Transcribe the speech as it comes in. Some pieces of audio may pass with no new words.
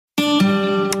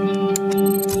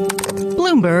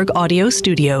Bloomberg Audio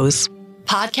Studios.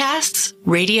 Podcasts,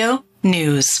 radio,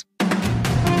 news.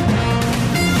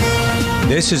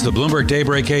 This is the Bloomberg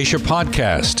Daybreak Asia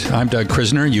podcast. I'm Doug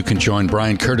Krisner. You can join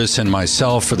Brian Curtis and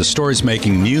myself for the stories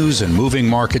making news and moving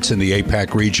markets in the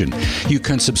APAC region. You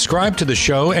can subscribe to the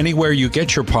show anywhere you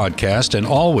get your podcast and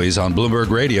always on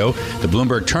Bloomberg Radio, the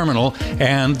Bloomberg Terminal,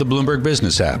 and the Bloomberg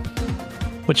Business app.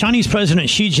 Well, Chinese President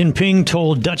Xi Jinping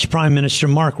told Dutch Prime Minister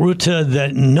Mark Rutte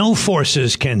that no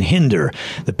forces can hinder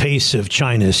the pace of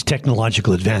China's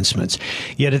technological advancements.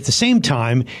 Yet at the same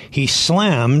time, he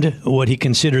slammed what he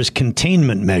considers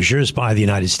containment measures by the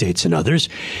United States and others,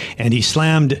 and he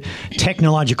slammed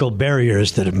technological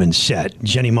barriers that have been set.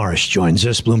 Jenni Marsh joins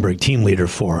us, Bloomberg Team Leader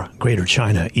for Greater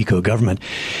China Eco-Gov.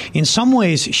 In some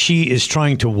ways, Xi is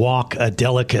trying to walk a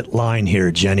delicate line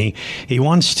here, Jenni. He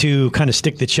wants to kind of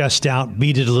stick the chest out,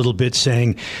 beat it a little bit,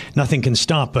 saying nothing can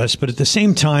stop us. But at the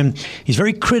same time, he's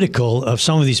very critical of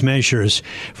some of these measures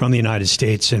from the United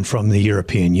States and from the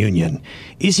European Union.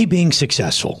 Is he being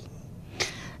successful?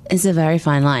 It's a very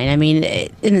fine line. I mean,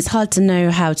 and it's hard to know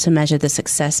how to measure the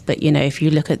success. But, if you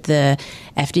look at the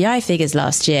FDI figures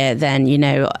last year, then,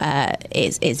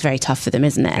 it's very tough for them,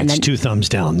 isn't it? It's two thumbs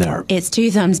down there. It's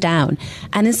two thumbs down.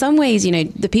 And in some ways,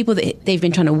 the people that they've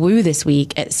been trying to woo this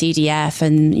week at CDF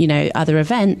and, other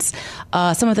events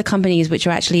are some of the companies which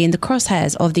are actually in the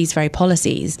crosshairs of these very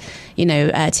policies.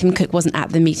 Tim Cook wasn't at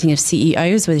the meeting of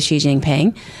CEOs with Xi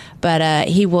Jinping, but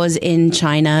he was in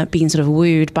China being sort of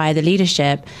wooed by the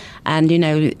leadership. And,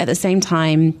 at the same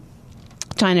time,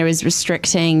 China is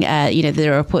restricting,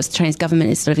 there are reports the Chinese government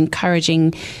is sort of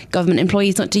encouraging government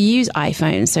employees not to use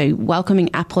iPhones. So welcoming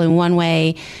Apple in one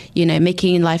way,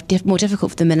 making life more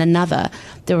difficult for them in another.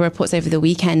 There were reports over the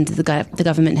weekend, the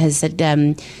government has said,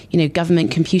 government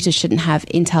computers shouldn't have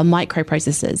Intel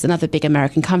microprocessors, another big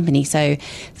American company. So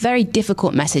very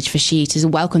difficult message for Xi to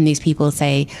welcome these people,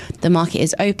 say the market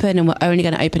is open and we're only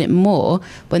going to open it more,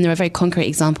 when there are very concrete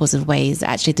examples of ways that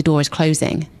actually the door is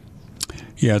closing.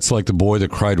 Yeah, it's like the boy that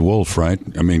cried wolf, right?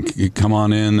 I mean, you come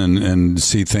on in and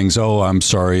see things, oh, I'm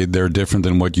sorry, they're different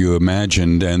than what you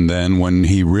imagined. And then when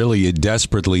he really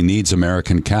desperately needs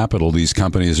American capital, these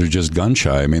companies are just gun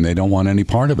shy. I mean, they don't want any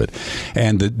part of it.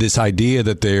 And this idea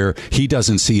that he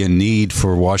doesn't see a need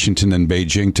for Washington and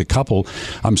Beijing to couple,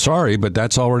 I'm sorry, but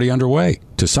that's already underway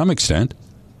to some extent.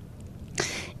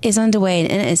 It's underway,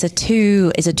 and it's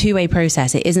a two-way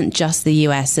process. It isn't just the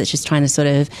US that's just trying to sort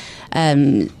of,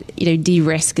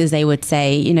 de-risk, as they would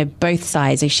say, both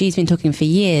sides. So Xi's been talking for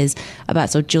years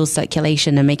about sort of dual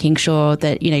circulation and making sure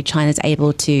that, China's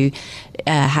able to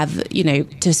have,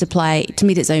 to supply, to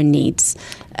meet its own needs.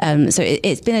 So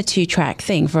it's been a two-track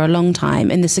thing for a long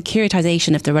time, and the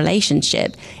securitization of the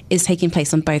relationship is taking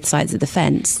place on both sides of the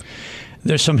fence.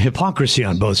 There's some hypocrisy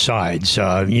on both sides.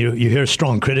 You hear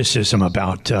strong criticism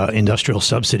about industrial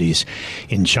subsidies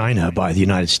in China by the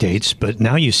United States, but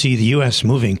now you see the U.S.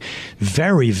 moving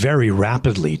very, very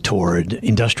rapidly toward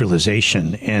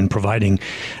industrialization and providing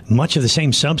much of the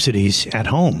same subsidies at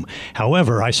home.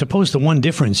 However, I suppose the one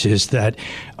difference is that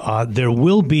there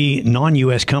will be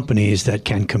non-U.S. companies that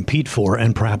can compete for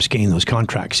and perhaps gain those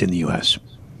contracts in the U.S.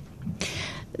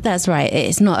 That's right.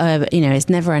 It's not it's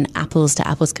never an apples to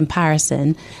apples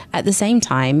comparison. At the same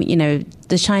time,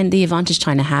 the advantage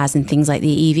China has in things like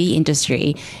the EV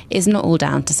industry is not all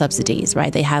down to subsidies,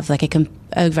 right? They have like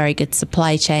a very good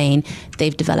supply chain.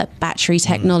 They've developed battery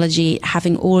technology.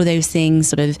 Having all of those things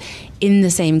sort of in the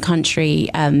same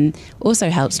country also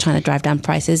helps China drive down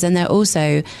prices. And they're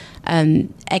also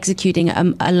executing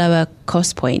a lower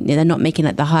cost point. They're not making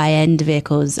like the high end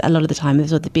vehicles a lot of the time with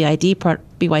sort of the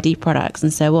BYD products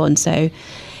and so on. So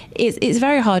it's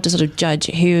very hard to sort of judge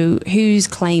whose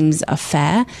claims are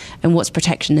fair and what's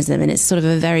protectionism, and it's sort of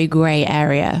a very grey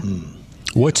area.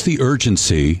 What's the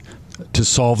urgency to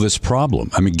solve this problem?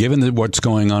 I mean, given what's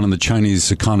going on in the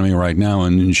Chinese economy right now,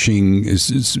 and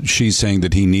she's saying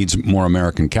that he needs more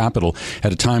American capital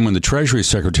at a time when the Treasury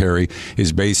Secretary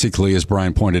is basically, as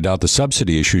Brian pointed out, the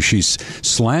subsidy issue. She's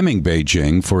slamming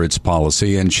Beijing for its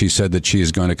policy, and she said that she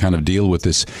is going to kind of deal with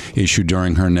this issue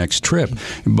during her next trip.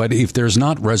 But if there's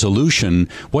not resolution,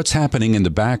 what's happening in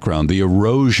the background? The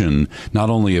erosion,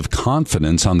 not only of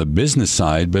confidence on the business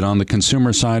side, but on the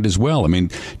consumer side as well. I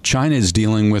mean, China is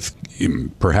dealing with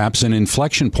perhaps an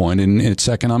inflection point in its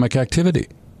economic activity.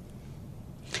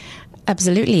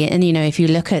 Absolutely. And, if you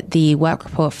look at the work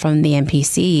report from the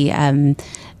MPC at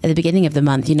the beginning of the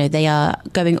month, they are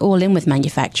going all in with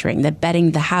manufacturing. They're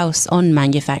betting the house on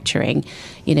manufacturing,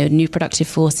 new productive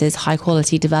forces, high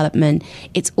quality development.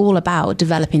 It's all about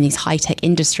developing these high tech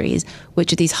industries,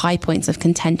 which are these high points of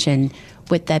contention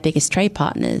with their biggest trade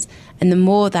partners. And the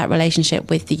more that relationship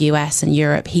with the US and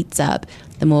Europe heats up,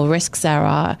 the more risks there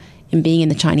are in being in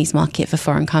the Chinese market for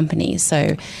foreign companies.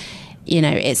 So, it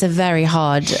is a very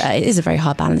hard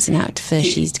balancing act for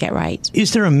Xi to get right.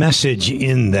 Is there a message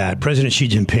in that President Xi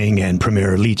Jinping and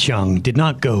Premier Li Qiang did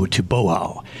not go to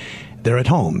Boao? They're at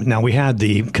home. Now, we had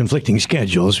the conflicting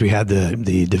schedules. We had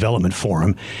the development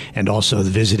forum and also the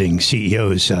visiting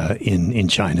CEOs in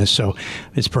China. So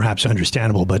it's perhaps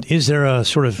understandable. But is there a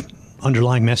sort of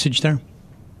underlying message there?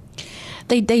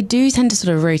 They do tend to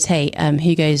sort of rotate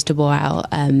who goes to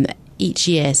Boao each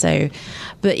year. So,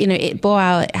 but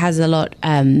Boao has a lot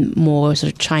more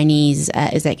sort of Chinese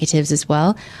executives as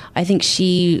well. I think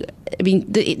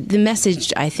the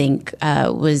message I think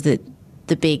was that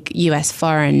the big US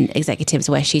foreign executives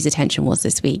where Xi's attention was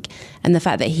this week. And the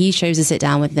fact that he chose to sit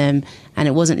down with them and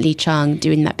it wasn't Li Qiang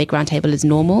doing that big roundtable as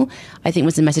normal, I think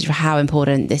was a message for how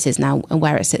important this is now and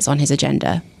where it sits on his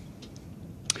agenda.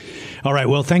 All right.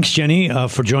 Well, thanks, Jenni,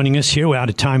 for joining us here. We're out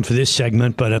of time for this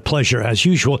segment, but a pleasure as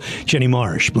usual. Jenni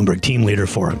Marsh, Bloomberg Team Leader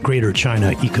for Greater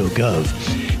China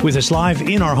Eco-Gov, with us live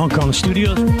in our Hong Kong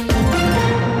studios.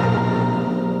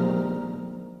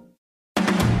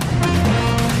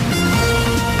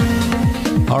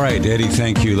 All right, Eddie,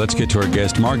 thank you. Let's get to our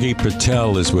guest. Margie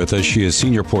Patel is with us. She is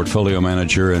Senior Portfolio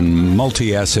Manager and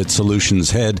Multi-Asset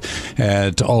Solutions Head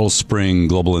at Allspring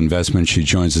Global Investments. She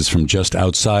joins us from just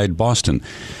outside Boston.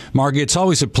 Margie, it's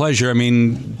always a pleasure. I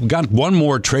mean, we've got one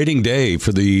more trading day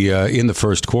for in the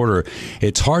first quarter.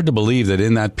 It's hard to believe that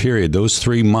in that period, those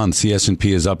 3 months, the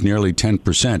S&P is up nearly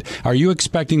 10%. Are you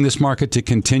expecting this market to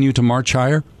continue to march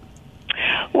higher?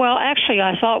 Well, actually,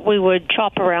 I thought we would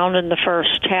chop around in the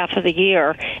first half of the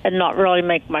year and not really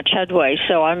make much headway.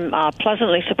 So I'm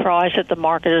pleasantly surprised that the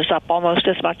market is up almost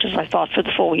as much as I thought for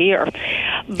the full year.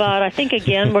 But I think,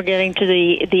 again, we're getting to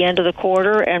the end of the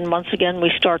quarter, and once again,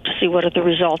 we start to see what are the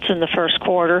results in the first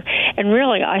quarter. And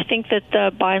really, I think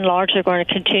that by and large, they're going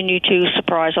to continue to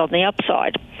surprise on the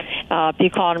upside. The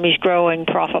economy's growing,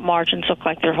 profit margins look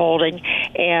like they're holding,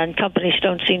 and companies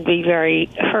don't seem to be very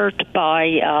hurt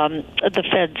by the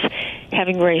Fed's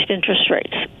having raised interest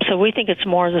rates. So we think it's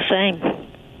more of the same.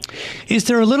 Is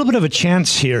there a little bit of a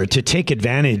chance here to take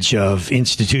advantage of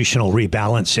institutional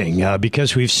rebalancing?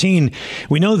 Because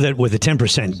we know that with a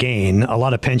 10% gain, a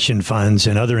lot of pension funds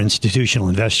and other institutional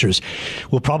investors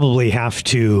will probably have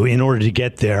to, in order to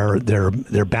get their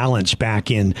balance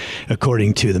back in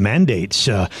according to the mandates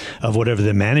of whatever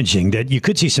they're managing, that you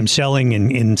could see some selling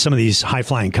in some of these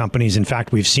high-flying companies. In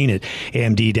fact, we've seen it.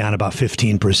 AMD down about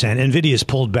 15%. NVIDIA's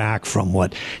pulled back from,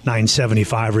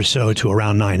 975 or so to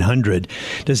around 900.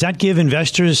 Does that give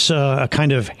investors a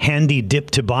kind of handy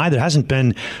dip to buy? There hasn't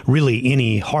been really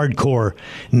any hardcore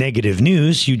negative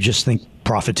news. You just think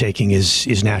profit taking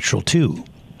is natural too.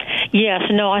 Yes,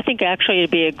 no, I think actually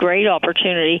it'd be a great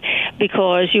opportunity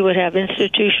because you would have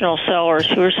institutional sellers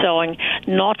who are selling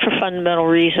not for fundamental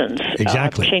reasons,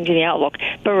 exactly, changing the outlook,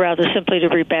 but rather simply to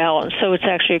rebalance. So it's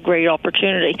actually a great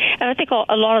opportunity. And I think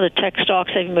a lot of the tech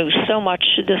stocks, they've moved so much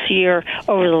this year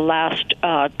over the last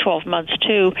 12 months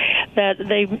too, that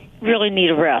they really need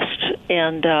a rest.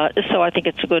 And so I think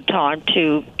it's a good time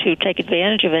to take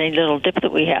advantage of any little dip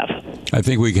that we have. I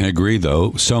think we can agree,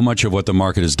 though. So much of what the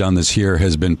market has done this year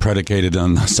has been predicated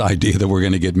on this idea that we're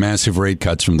going to get massive rate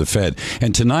cuts from the Fed.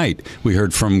 And tonight, we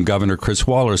heard from Governor Chris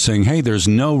Waller saying, hey, there's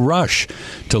no rush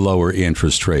to lower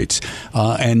interest rates.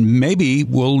 And maybe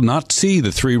we'll not see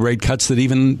the 3 rate cuts that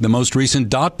even the most recent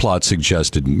dot plot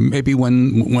suggested. Maybe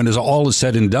when all is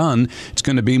said and done, it's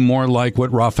going to be more like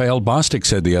what Raphael Bostic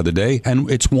said the other day, and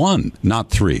it's 1, not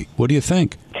 3. What do you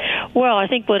think? Well, I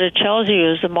think what it tells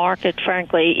you is the market,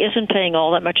 frankly, isn't paying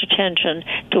all that much attention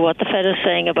to what the Fed is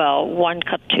saying about 1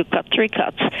 cut, 2 cut, 3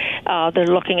 cuts. They're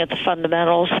looking at the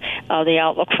fundamentals, the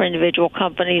outlook for individual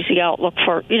companies, the outlook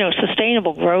for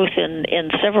sustainable growth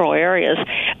in several areas.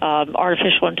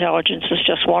 Artificial intelligence is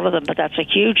just one of them, but that's a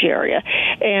huge area.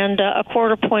 And a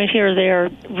quarter point here or there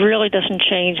really doesn't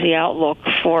change the outlook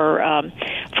for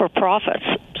profits.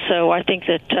 So I think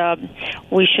that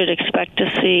we should expect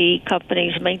to see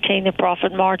companies maintain their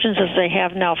profit margins as they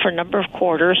have now for a number of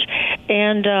quarters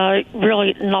and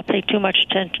really not pay too much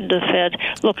attention to the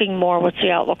Fed, looking more what's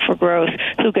the outlook for growth,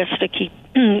 who gets to keep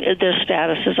their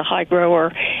status as a high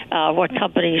grower, what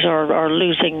companies are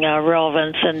losing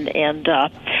relevance and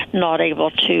not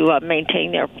able to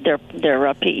maintain their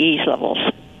PEs levels.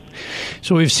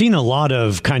 So we've seen a lot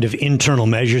of kind of internal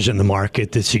measures in the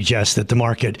market that suggest that the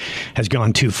market has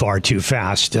gone too far too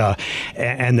fast,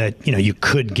 and that, you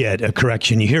could get a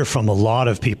correction. You hear from a lot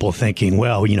of people thinking,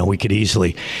 well, we could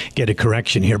easily get a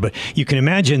correction here. But you can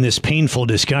imagine this painful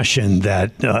discussion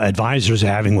that advisors are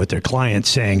having with their clients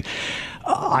saying,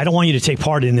 I don't want you to take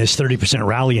part in this 30%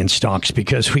 rally in stocks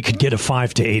because we could get a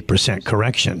 5 to 8%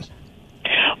 correction.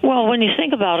 Well, when you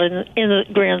think about it, in the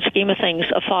grand scheme of things,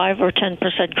 a 5 or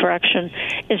 10% correction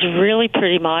is really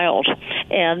pretty mild.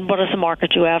 And what does the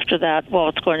market do after that? Well,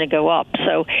 it's going to go up.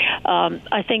 So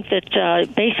I think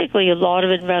that basically a lot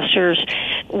of investors,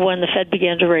 when the Fed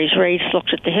began to raise rates,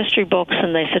 looked at the history books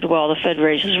and they said, well, the Fed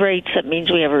raises rates. That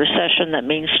means we have a recession. That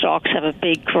means stocks have a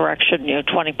big correction,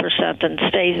 20%, and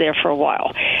stays there for a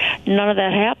while. None of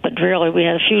that happened, really. We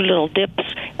had a few little dips,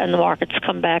 and the market's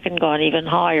come back and gone even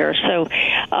higher. So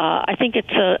I think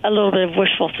it's a little bit of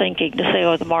wishful thinking to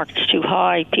say, the market's too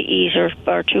high, PEs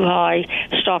are too high,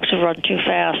 stocks have run too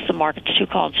fast, the market's too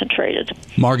concentrated.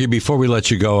 Margie, before we let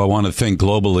you go, I want to think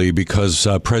globally because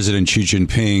President Xi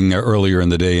Jinping earlier in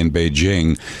the day in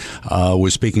Beijing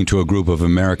was speaking to a group of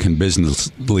American business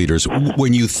leaders.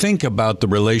 When you think about the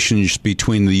relations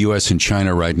between the U.S. and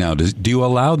China right now, do you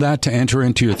allow that to enter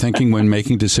into your thinking when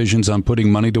making decisions on putting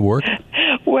money to work?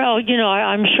 Well,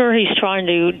 I'm sure he's trying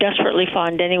to desperately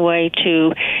find any way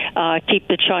to keep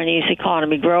the Chinese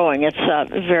economy growing. It's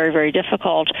very, very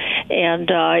difficult. And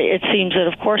it seems that,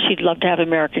 of course, he'd love to have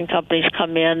American companies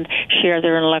come in, share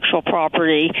their intellectual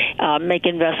property, make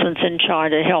investments in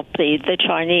China to help the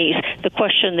Chinese. The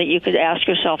question that you could ask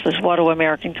yourself is, what do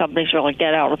American companies really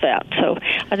get out of that? So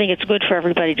I think it's good for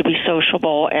everybody to be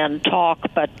sociable and talk,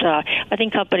 but I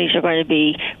think companies are going to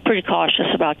be pretty cautious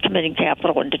about committing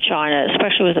capital into China,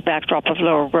 especially with the backdrop of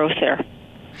lower growth there.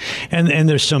 And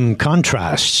there's some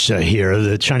contrasts here.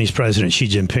 The Chinese President Xi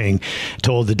Jinping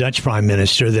told the Dutch Prime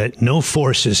Minister that no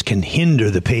forces can hinder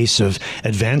the pace of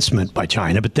advancement by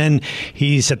China. But then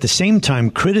he's at the same time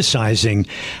criticizing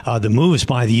the moves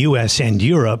by the U.S. and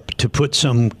Europe to put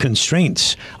some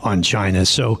constraints on China.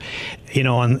 So,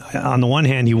 on the one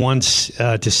hand, he wants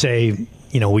to say,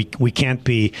 we can't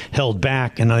be held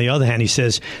back. And on the other hand, he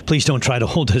says, please don't try to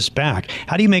hold us back.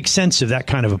 How do you make sense of that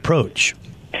kind of approach?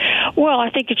 Well, I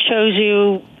think it shows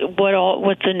you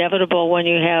what's inevitable when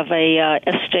you have a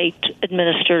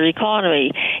state-administered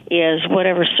economy is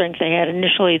whatever strength they had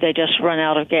initially, they just run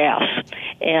out of gas.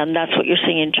 And that's what you're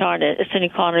seeing in China. It's an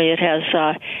economy that has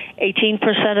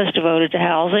 18% is devoted to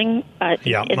housing. In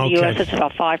the U.S., it's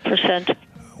about 5%.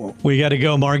 We got to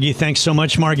go, Margie. Thanks so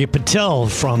much, Margie Patel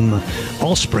from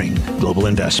Allspring Global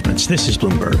Investments. This is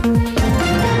Bloomberg.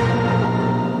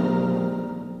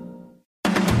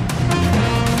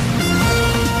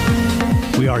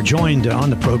 We are joined on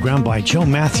the program by Joe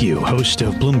Mathieu, host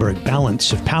of Bloomberg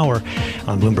Balance of Power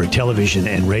on Bloomberg Television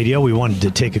and Radio. We wanted to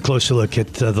take a closer look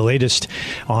at the latest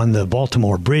on the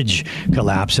Baltimore bridge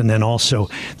collapse and then also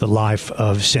the life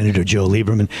of Senator Joe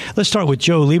Lieberman. Let's start with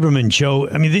Joe Lieberman. Joe,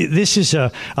 I mean, this is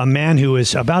a man who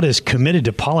is about as committed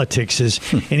to politics as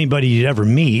anybody you'd ever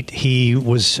meet. He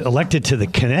was elected to the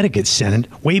Connecticut Senate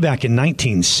way back in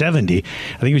 1970.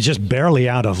 I think he was just barely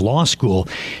out of law school.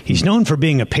 He's known for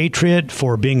being a patriot,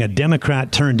 for being a Democrat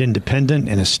turned independent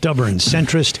and a stubborn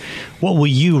centrist. What will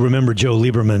you remember Joe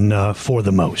Lieberman for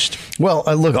the most? Well,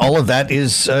 look, all of that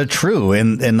is true,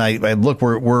 and I look,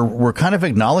 we're kind of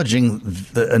acknowledging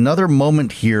another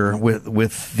moment here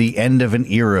with the end of an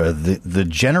era, the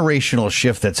generational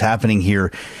shift that's happening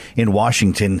here in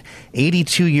Washington.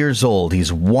 82 years old,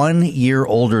 he's 1 year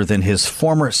older than his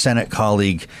former Senate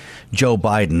colleague Joe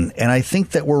Biden. And I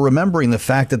think that we're remembering the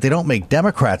fact that they don't make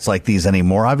Democrats like these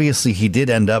anymore. Obviously, he did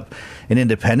end up an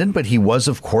independent, but he was,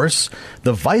 of course,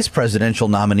 the vice presidential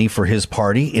nominee for his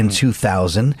party in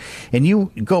 2000. And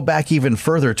you go back even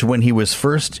further to when he was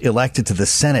first elected to the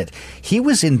Senate. He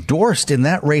was endorsed in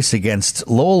that race against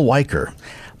Lowell Weicker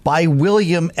by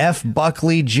William F.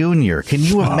 Buckley Jr. Can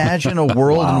you imagine a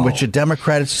world in which a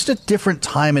Democrat, it's just a different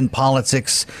time in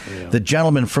politics. Yeah. The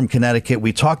gentleman from Connecticut,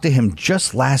 we talked to him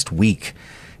just last week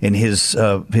in his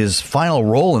final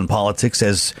role in politics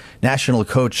as national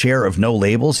co-chair of No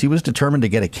Labels. He was determined to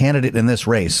get a candidate in this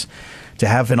race to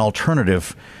have an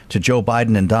alternative to Joe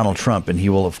Biden and Donald Trump. And he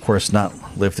will, of course,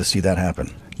 not live to see that happen.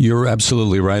 You're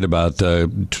absolutely right about the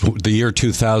year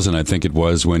 2000, I think it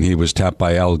was, when he was tapped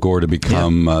by Al Gore to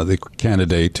become the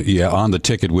candidate on the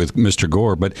ticket with Mr.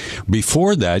 Gore. But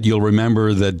before that, you'll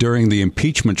remember that during the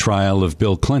impeachment trial of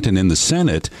Bill Clinton in the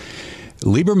Senate,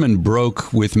 Lieberman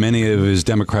broke with many of his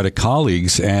Democratic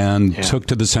colleagues and took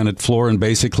to the Senate floor and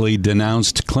basically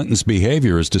denounced Clinton's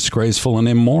behavior as disgraceful and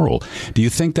immoral. Do you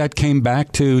think that came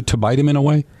back to bite him in a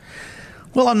way?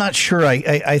 Well, I'm not sure.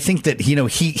 I think that,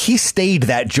 he stayed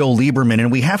that Joe Lieberman,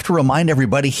 and we have to remind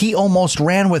everybody he almost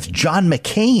ran with John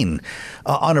McCain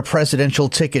on a presidential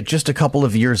ticket just a couple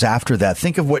of years after that.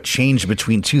 Think of what changed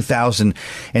between 2000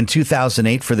 and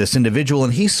 2008 for this individual,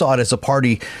 and he saw it as a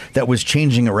party that was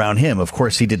changing around him. Of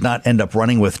course, he did not end up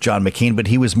running with John McCain, but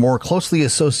he was more closely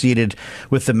associated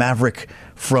with the maverick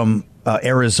from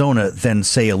Arizona than,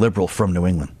 say, a liberal from New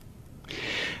England.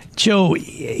 Joe,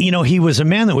 he was a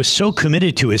man that was so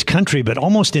committed to his country, but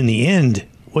almost in the end,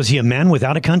 was he a man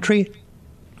without a country?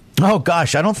 Oh,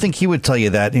 gosh, I don't think he would tell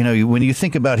you that. When you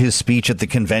think about his speech at the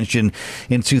convention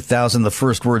in 2000, the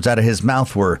first words out of his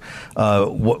mouth were,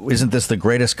 isn't this the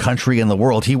greatest country in the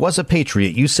world? He was a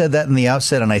patriot. You said that in the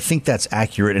outset, and I think that's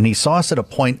accurate. And he saw us at a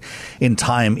point in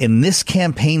time in this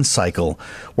campaign cycle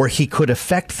where he could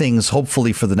affect things,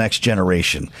 hopefully, for the next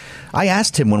generation. I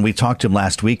asked him when we talked to him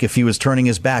last week if he was turning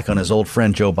his back on his old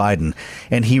friend Joe Biden,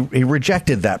 and he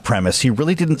rejected that premise. He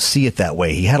really didn't see it that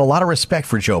way. He had a lot of respect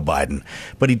for Joe Biden,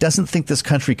 but he doesn't think this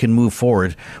country can move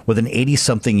forward with an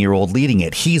 80-something-year-old leading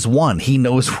it. He's won. He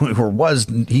knows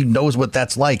he knows what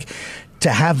that's like. To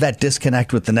have that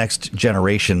disconnect with the next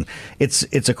generation, it's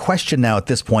a question now at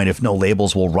this point if No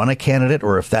Labels will run a candidate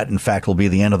or if that, in fact, will be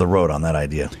the end of the road on that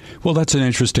idea. Well, that's an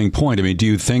interesting point. I mean, do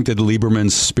you think that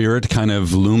Lieberman's spirit kind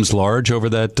of looms large over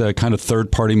that kind of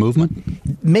third-party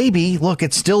movement? Maybe. Look,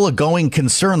 it's still a going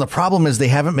concern. The problem is they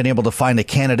haven't been able to find a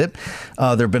candidate.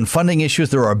 There have been funding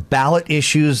issues. There are ballot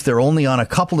issues. They're only on a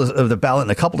couple of the ballot in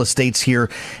a couple of states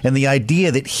here. And the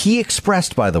idea that he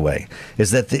expressed, by the way, is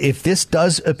that if this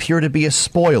does appear to be a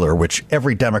spoiler, which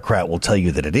every Democrat will tell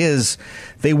you that it is,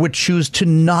 they would choose to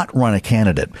not run a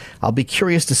candidate. I'll be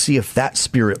curious to see if that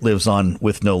spirit lives on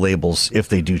with No Labels if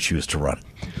they do choose to run.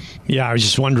 Yeah, I was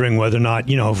just wondering whether or not,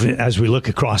 as we look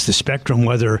across the spectrum,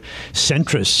 whether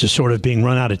centrists are sort of being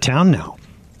run out of town now.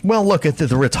 Well, look at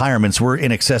the retirements. We're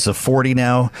in excess of 40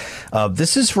 now.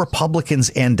 This is Republicans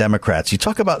and Democrats. You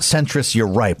talk about centrists, you're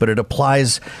right, but it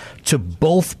applies to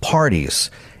both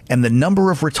parties. And the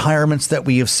number of retirements that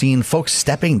we have seen, folks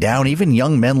stepping down, even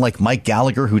young men like Mike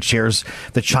Gallagher, who chairs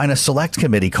the China Select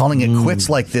Committee, calling it quits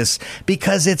like this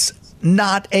because it's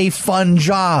not a fun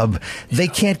job. They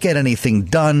can't get anything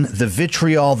done. The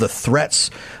vitriol, the threats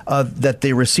that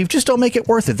they receive just don't make it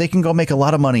worth it. They can go make a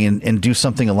lot of money and do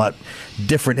something a lot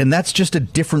different. And that's just a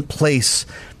different place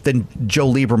than Joe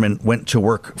Lieberman went to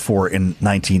work for in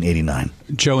 1989.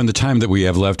 Joe, in the time that we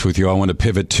have left with you, I want to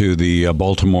pivot to the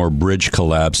Baltimore bridge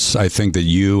collapse. I think that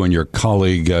you and your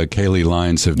colleague, Kayleigh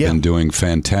Lyons, have been doing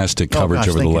fantastic coverage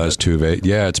over the last 2 days.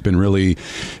 Yeah, it's been really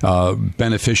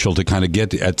beneficial to kind of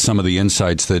get at some of the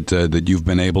insights that you've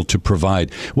been able to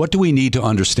provide. What do we need to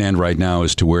understand right now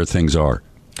as to where things are?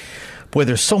 Boy,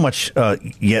 there's so much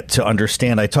yet to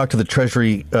understand. I talked to the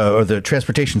Treasury or the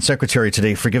Transportation Secretary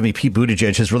today. Forgive me, Pete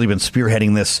Buttigieg has really been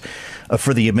spearheading this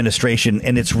for the administration.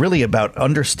 And it's really about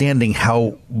understanding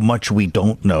how much we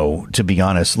don't know, to be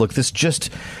honest. Look, this just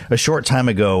a short time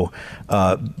ago,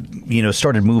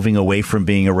 started moving away from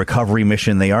being a recovery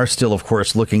mission. They are still, of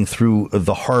course, looking through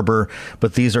the harbor.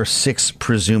 But these are 6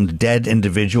 presumed dead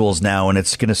individuals now. And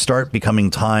it's going to start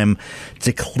becoming time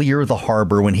to clear the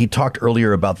harbor. When he talked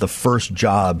earlier about the first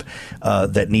job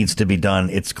that needs to be done,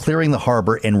 it's clearing the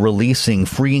harbor and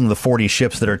freeing the 40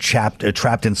 ships that are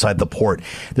trapped inside the port.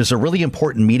 There's a really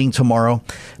important meeting tomorrow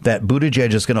that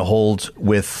Buttigieg is going to hold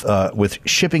with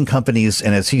shipping companies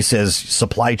and, as he says,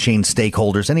 supply chain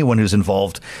stakeholders, anyone who's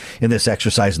involved in this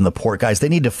exercise in the port. Guys, they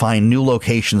need to find new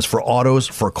locations for autos,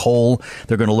 for coal.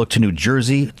 They're going to look to New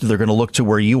Jersey. They're going to look to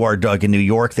where you are, Doug, in New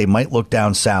York. They might look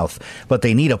down south, but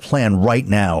they need a plan right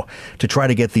now to try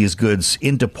to get these goods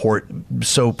into port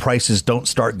so prices don't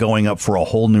start going up for a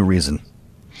whole new reason.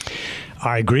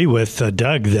 I agree with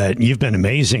Doug that you've been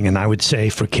amazing, and I would say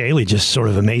for Kayleigh, just sort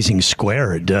of amazing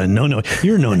squared. You're a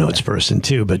no notes person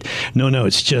too, but no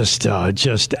notes just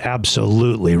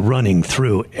absolutely running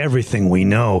through everything we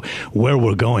know, where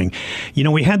we're going.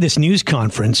 We had this news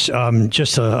conference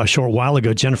just a short while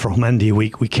ago. Jennifer Mendy,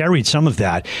 we carried some of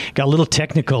that, got a little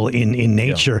technical in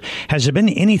nature. Yeah. Has there been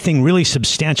anything really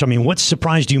substantial? I mean, what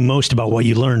surprised you most about what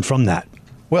you learned from that?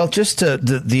 Well, just to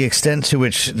the extent to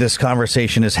which this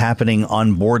conversation is happening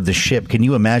on board the ship, can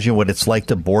you imagine what it's like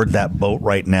to board that boat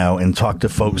right now and talk to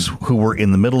folks who were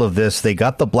in the middle of this? They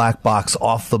got the black box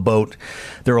off the boat.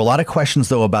 There are a lot of questions,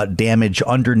 though, about damage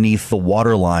underneath the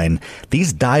waterline.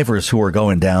 These divers who are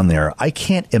going down there, I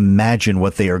can't imagine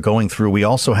what they are going through. We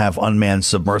also have unmanned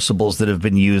submersibles that have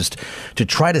been used to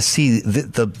try to see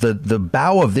the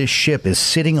bow of this ship is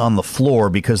sitting on the floor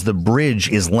because the bridge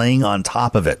is laying on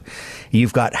top of it.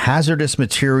 You've got hazardous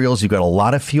materials. You've got a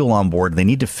lot of fuel on board. They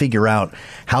need to figure out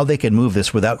how they can move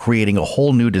this without creating a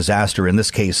whole new disaster, in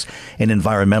this case, an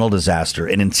environmental disaster.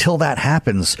 And until that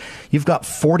happens, you've got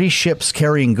 40 ships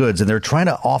carrying goods, and they're trying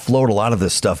to offload a lot of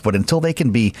this stuff. But until they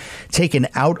can be taken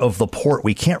out of the port,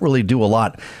 we can't really do a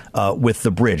lot with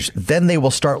the bridge. Then they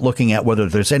will start looking at whether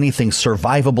there's anything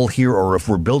survivable here or if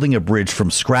we're building a bridge from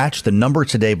scratch. The number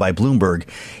today by Bloomberg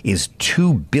is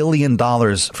 $2 billion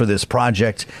for this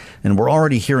project. And we're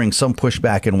already hearing some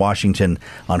pushback in Washington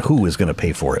on who is going to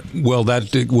pay for it. Well,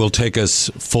 that will take us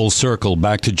full circle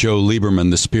back to Joe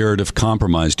Lieberman, the spirit of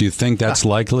compromise. Do you think that's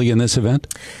likely in this event?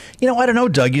 You know, I don't know,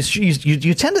 Doug.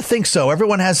 You tend to think so.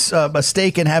 Everyone has a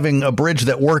stake in having a bridge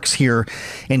that works here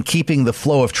and keeping the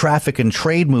flow of traffic and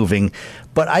trade moving.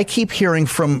 But I keep hearing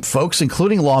from folks,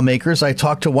 including lawmakers. I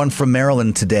talked to one from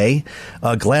Maryland today,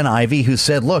 Glenn Ivey, who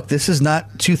said, look, this is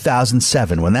not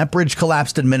 2007 when that bridge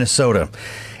collapsed in Minnesota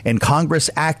and Congress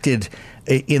acted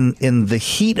in the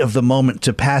heat of the moment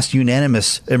to pass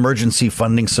unanimous emergency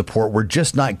funding support. We're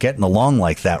just not getting along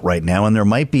like that right now. And there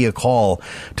might be a call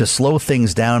to slow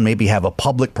things down, maybe have a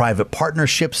public-private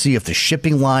partnership, see if the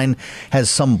shipping line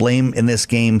has some blame in this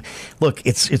game. Look,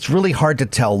 it's really hard to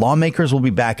tell. Lawmakers will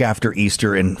be back after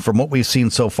Easter. And from what we've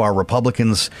seen so far,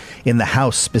 Republicans in the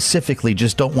House specifically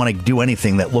just don't want to do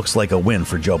anything that looks like a win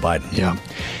for Joe Biden. Yeah.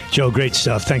 Joe, great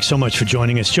stuff. Thanks so much for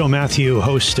joining us. Joe Mathieu,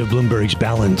 host of Bloomberg's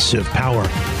Balance of Power.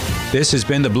 This has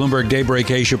been the Bloomberg Daybreak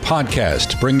Asia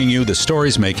podcast, bringing you the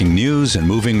stories making news and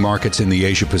moving markets in the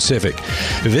Asia Pacific.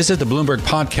 Visit the Bloomberg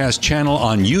Podcast channel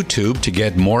on YouTube to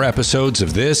get more episodes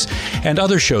of this and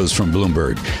other shows from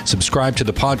Bloomberg. Subscribe to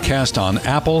the podcast on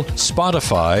Apple,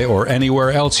 Spotify, or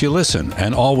anywhere else you listen,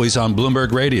 and always on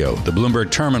Bloomberg Radio, the Bloomberg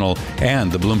Terminal,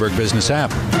 and the Bloomberg Business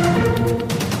app.